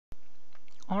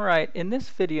Alright, in this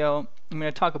video I'm going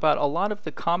to talk about a lot of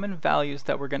the common values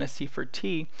that we're going to see for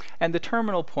t and the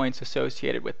terminal points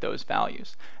associated with those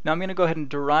values. Now I'm going to go ahead and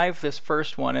derive this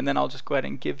first one, and then I'll just go ahead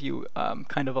and give you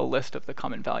kind of a list of the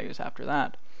common values after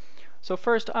that. So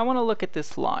first I want to look at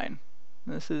this line.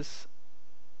 This is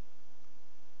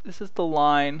the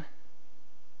line,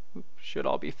 should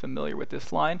all be familiar with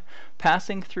this line,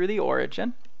 passing through the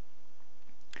origin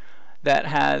that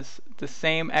has the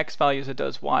same x value as it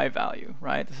does y value,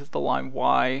 right? This is the line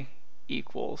y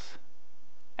equals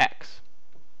x.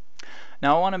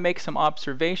 Now I want to make some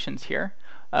observations here.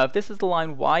 If this is the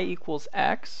line y equals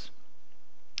x,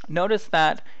 notice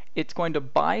that it's going to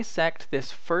bisect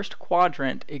this first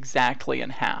quadrant exactly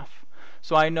in half.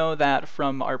 So I know that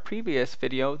from our previous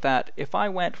video that if I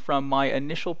went from my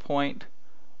initial point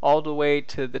all the way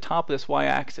to the top of this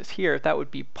y-axis here, that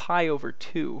would be pi over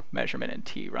 2 measurement in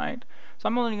t, right? So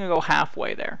I'm only going to go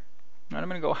halfway there. Right, I'm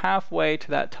going to go halfway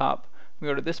to that top. We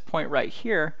go to this point right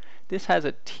here. This has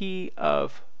a t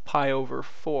of pi over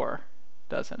 4,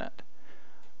 doesn't it?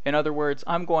 In other words,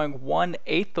 I'm going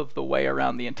 1/8 of the way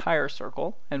around the entire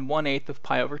circle, and 1/8 of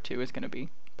pi over 2 is going to be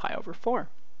pi over 4.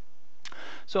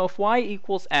 So if y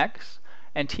equals x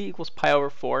and t equals pi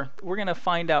over 4, we're going to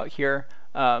find out here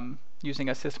using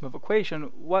a system of equation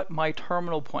what my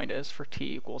terminal point is for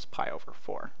t equals pi over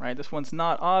 4, right? This one's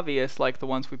not obvious like the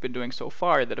ones we've been doing so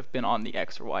far that have been on the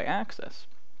x or y axis.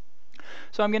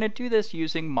 So I'm going to do this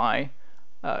using my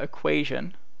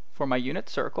equation for my unit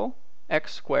circle,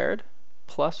 x squared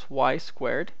plus y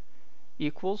squared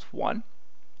equals 1.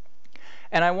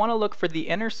 And I want to look for the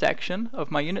intersection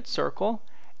of my unit circle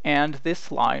and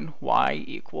this line y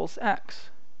equals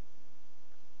x.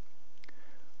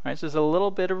 Right, so there's a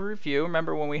little bit of review.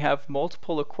 Remember, when we have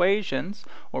multiple equations,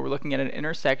 or we're looking at an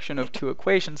intersection of two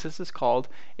equations, this is called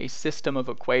a system of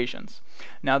equations.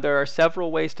 Now there are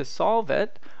several ways to solve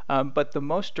it, but the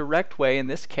most direct way in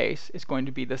this case is going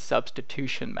to be the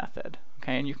substitution method.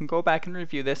 Okay, and you can go back and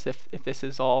review this if this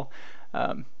is all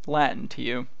Latin to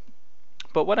you.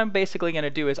 But what I'm basically going to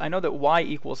do is, I know that y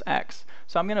equals x,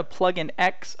 so I'm going to plug in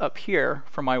x up here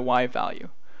for my y value.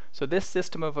 So this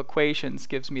system of equations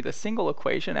gives me the single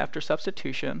equation after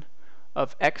substitution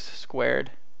of x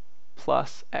squared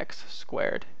plus x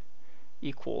squared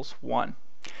equals 1.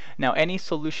 Now any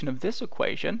solution of this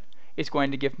equation is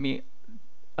going to give me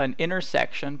an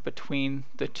intersection between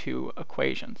the two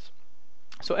equations.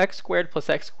 So x squared plus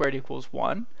x squared equals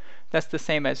 1. That's the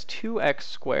same as 2x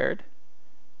squared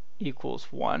equals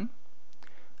 1.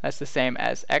 That's the same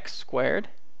as x squared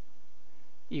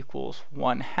equals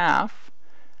 1/2.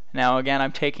 Now again,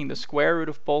 I'm taking the square root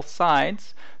of both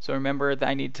sides, so remember that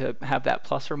I need to have that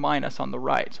plus or minus on the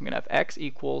right. So I'm going to have x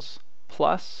equals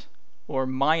plus or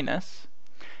minus,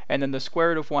 and then the square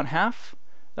root of 1/2,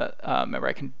 remember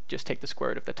I can just take the square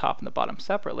root of the top and the bottom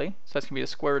separately. So that's going to be the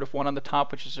square root of 1 on the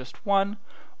top, which is just 1,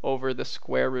 over the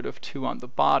square root of 2 on the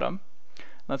bottom.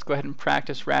 Let's go ahead and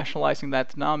practice rationalizing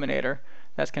that denominator.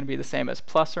 That's going to be the same as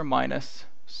plus or minus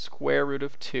square root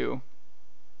of 2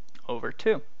 over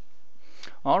 2.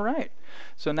 Alright,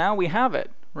 so now we have it,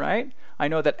 right? I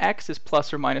know that x is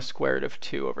plus or minus square root of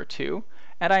 2 over 2,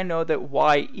 and I know that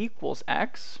y equals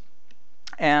x.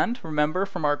 And remember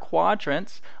from our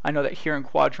quadrants, I know that here in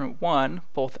quadrant 1,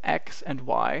 both x and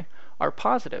y are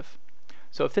positive.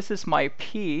 So if this is my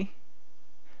p,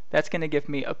 that's going to give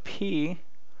me a p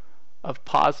of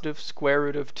positive square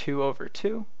root of 2 over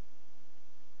 2,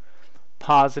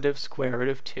 positive square root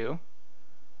of 2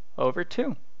 over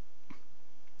 2.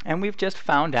 And we've just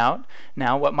found out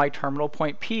now what my terminal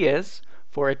point p is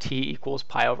for a t equals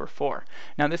pi over 4.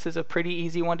 Now this is a pretty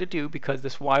easy one to do because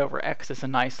this y over x is a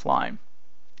nice line.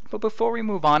 But before we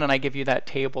move on and I give you that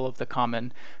table of the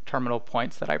common terminal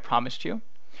points that I promised you,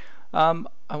 I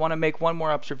want to make one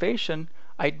more observation.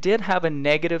 I did have a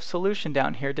negative solution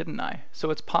down here, didn't I?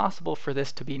 So it's possible for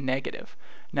this to be negative.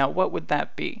 Now what would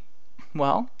that be?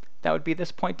 Well, that would be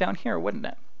this point down here, wouldn't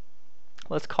it?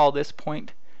 Let's call this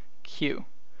point Q.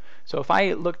 So if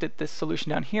I looked at this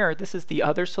solution down here, this is the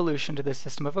other solution to this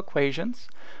system of equations,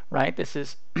 right? This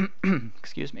is,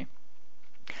 excuse me,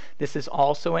 this is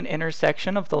also an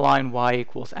intersection of the line y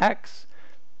equals x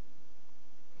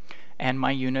and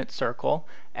my unit circle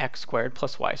x squared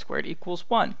plus y squared equals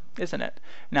 1, isn't it?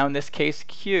 Now in this case,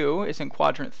 Q is in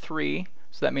quadrant 3,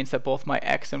 so that means that both my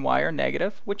x and y are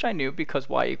negative, which I knew because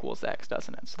y equals x,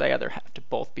 doesn't it? So they either have to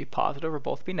both be positive or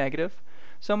both be negative.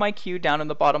 So my Q down in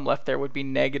the bottom left there would be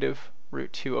negative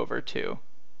root 2 over 2.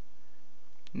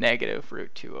 Negative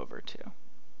root 2 over 2.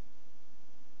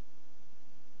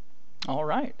 All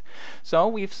right, so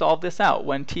we've solved this out.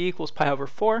 When t equals pi over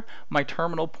 4, my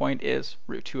terminal point is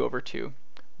root 2 over 2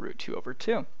 root 2 over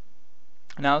 2.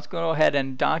 Now let's go ahead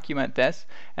and document this,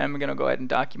 and I'm going to go ahead and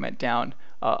document down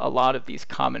a lot of these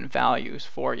common values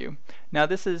for you. Now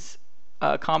this is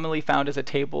commonly found as a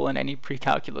table in any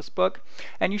pre-calculus book,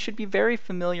 and you should be very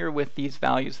familiar with these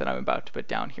values that I'm about to put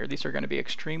down here. These are going to be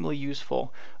extremely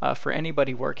useful for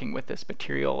anybody working with this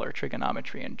material or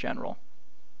trigonometry in general.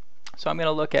 So I'm going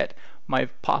to look at my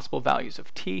possible values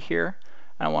of t here,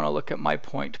 and I want to look at my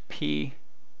point P,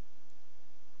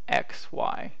 x,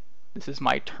 y. This is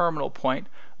my terminal point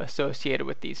associated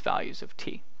with these values of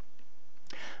t.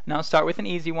 Now I'll start with an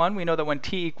easy one. We know that when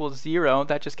t equals 0,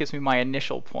 that just gives me my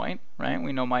initial point, right?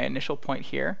 We know my initial point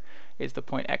here is the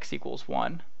point x equals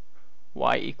 1,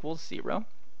 y equals 0.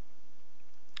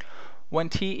 When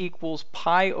t equals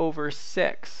pi over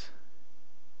 6,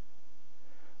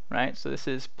 right? So this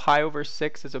is pi over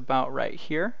 6 is about right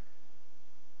here.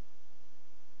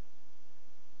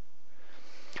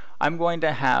 I'm going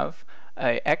to have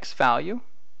a x value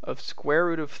of square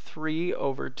root of 3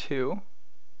 over 2.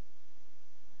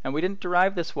 And we didn't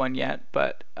derive this one yet,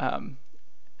 but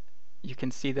you can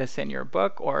see this in your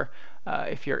book, or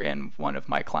if you're in one of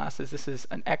my classes, this is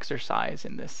an exercise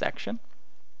in this section.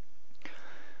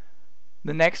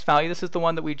 The next value, this is the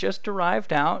one that we just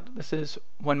derived out. This is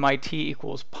when my t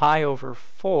equals pi over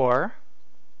 4.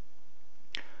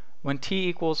 When t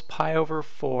equals pi over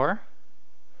 4,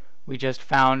 we just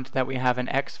found that we have an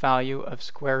x value of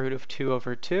square root of 2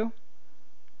 over 2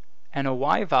 and a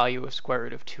y value of square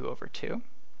root of 2 over 2.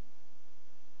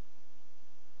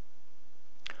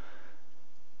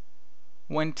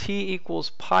 When t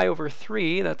equals pi over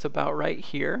 3, that's about right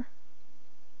here.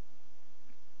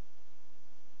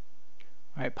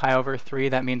 Right, pi over 3,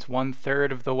 that means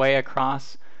 1/3 of the way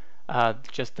across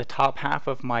just the top half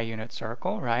of my unit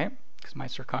circle, right? Because my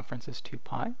circumference is 2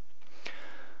 pi.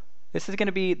 This is going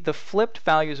to be the flipped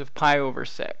values of pi over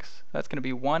 6. That's going to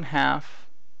be 1/2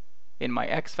 in my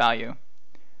x value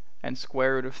and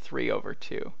square root of 3 over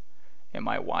 2 in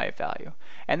my y value.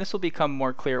 And this will become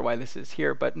more clear why this is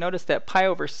here, but notice that pi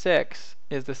over 6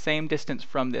 is the same distance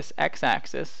from this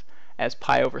x-axis as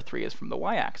pi over 3 is from the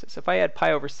y-axis. If I add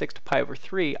pi over 6 to pi over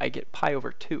 3, I get pi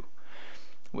over 2,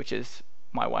 which is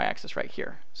my y-axis right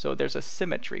here. So there's a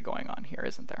symmetry going on here,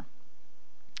 isn't there?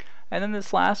 And then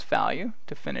this last value,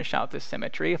 to finish out this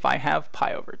symmetry, if I have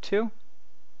pi over 2,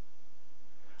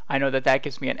 I know that that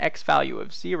gives me an x value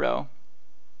of 0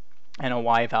 and a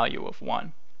y value of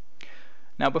 1.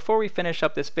 Now before we finish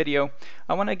up this video,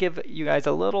 I want to give you guys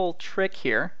a little trick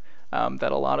here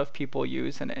that a lot of people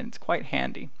use, and it's quite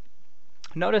handy.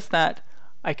 Notice that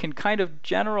I can kind of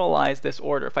generalize this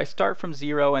order. If I start from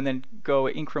 0 and then go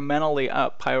incrementally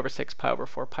up, pi over 6, pi over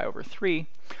 4, pi over 3,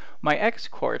 my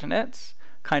x-coordinates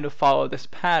kind of follow this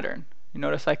pattern. You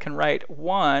notice I can write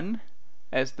 1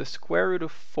 as the square root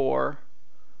of 4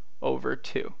 over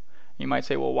 2. You might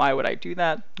say, well, why would I do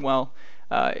that? Well,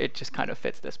 it just kind of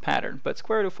fits this pattern. But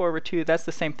square root of 4 over 2, that's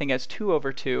the same thing as 2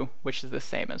 over 2, which is the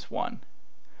same as 1.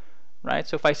 Right?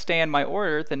 So if I stay in my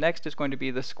order, the next is going to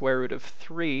be the square root of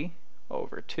 3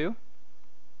 over 2.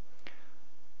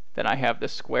 Then I have the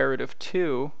square root of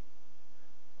 2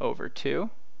 over 2.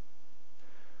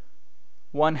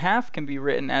 1/2 can be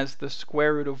written as the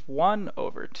square root of 1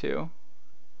 over 2.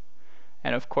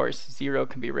 And of course, 0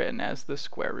 can be written as the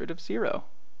square root of 0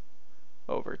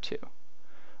 over 2.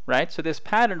 Right? So this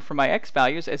pattern for my x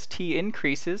values, as t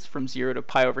increases from 0 to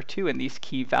pi over 2 in these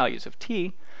key values of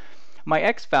t, my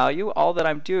x value, all that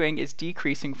I'm doing is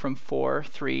decreasing from 4,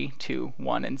 3, 2,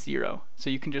 1, and 0. So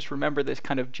you can just remember this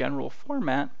kind of general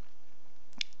format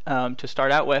to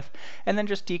start out with, and then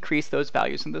just decrease those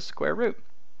values in the square root.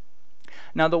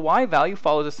 Now the y value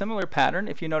follows a similar pattern.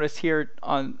 If you notice here,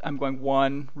 I'm going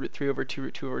 1, root 3 over 2,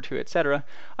 root 2 over 2, etc.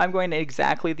 I'm going in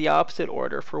exactly the opposite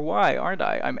order for y, aren't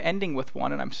I? I'm ending with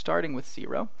 1 and I'm starting with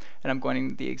 0, and I'm going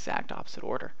in the exact opposite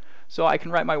order. So I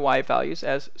can write my y values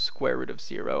as square root of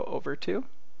 0 over 2,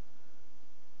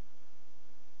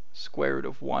 square root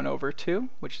of 1 over 2,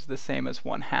 which is the same as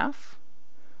 1/2,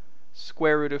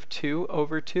 square root of 2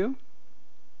 over 2,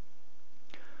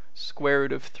 square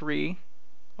root of 3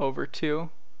 over 2,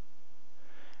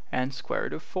 and square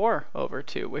root of 4 over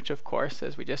 2, which of course,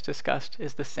 as we just discussed,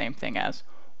 is the same thing as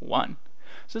 1.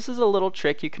 So this is a little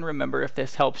trick you can remember if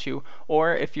this helps you,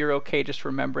 or if you're okay just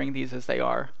remembering these as they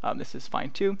are, this is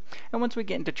fine too. And once we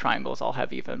get into triangles, I'll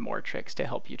have even more tricks to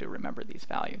help you to remember these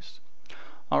values.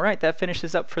 Alright, that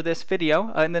finishes up for this video.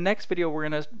 In the next video, we're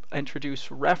going to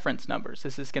introduce reference numbers.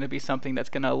 This is going to be something that's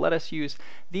going to let us use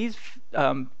these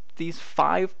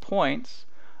 5 points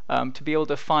to be able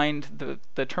to find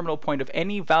the terminal point of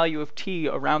any value of t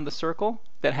around the circle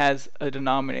that has a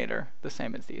denominator the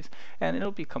same as these. And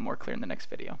it'll become more clear in the next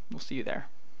video. We'll see you there.